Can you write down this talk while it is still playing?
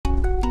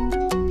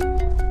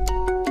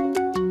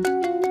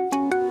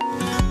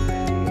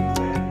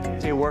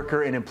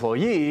worker an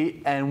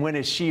employee, and when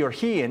is she or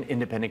he an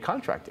independent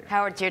contractor?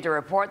 Howard's here to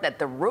report that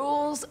the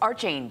rules are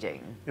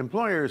changing.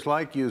 Employers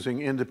like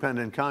using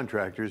independent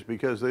contractors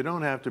because they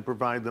don't have to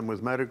provide them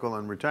with medical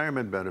and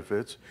retirement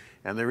benefits,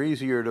 and they're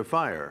easier to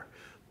fire.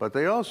 But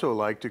they also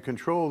like to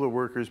control the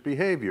worker's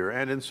behavior,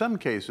 and in some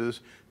cases,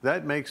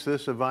 that makes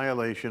this a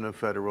violation of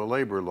federal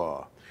labor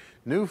law.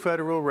 New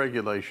federal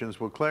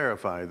regulations will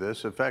clarify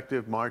this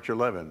effective March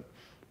 11.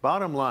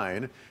 Bottom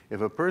line,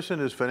 if a person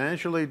is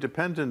financially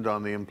dependent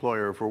on the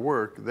employer for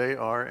work, they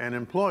are an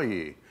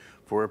employee.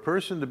 For a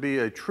person to be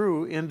a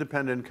true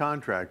independent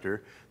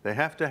contractor, they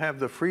have to have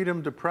the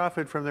freedom to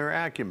profit from their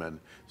acumen,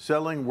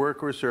 selling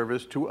work or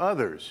service to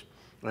others.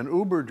 An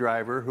Uber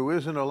driver who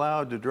isn't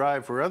allowed to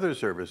drive for other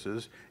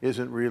services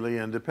isn't really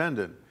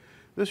independent.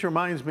 This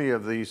reminds me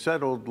of the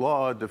settled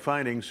law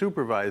defining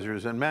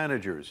supervisors and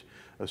managers.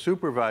 A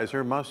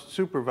supervisor must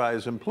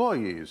supervise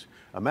employees.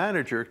 A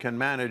manager can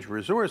manage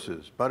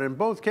resources, but in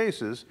both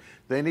cases,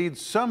 they need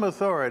some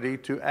authority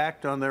to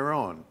act on their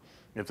own.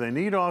 If they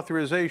need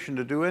authorization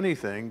to do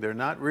anything, they're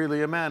not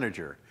really a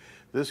manager.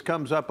 This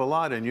comes up a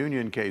lot in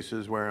union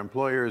cases where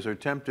employers are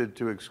tempted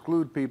to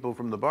exclude people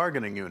from the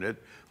bargaining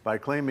unit by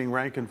claiming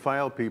rank and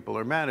file people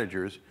are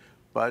managers,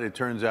 but it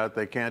turns out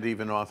they can't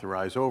even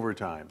authorize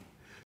overtime.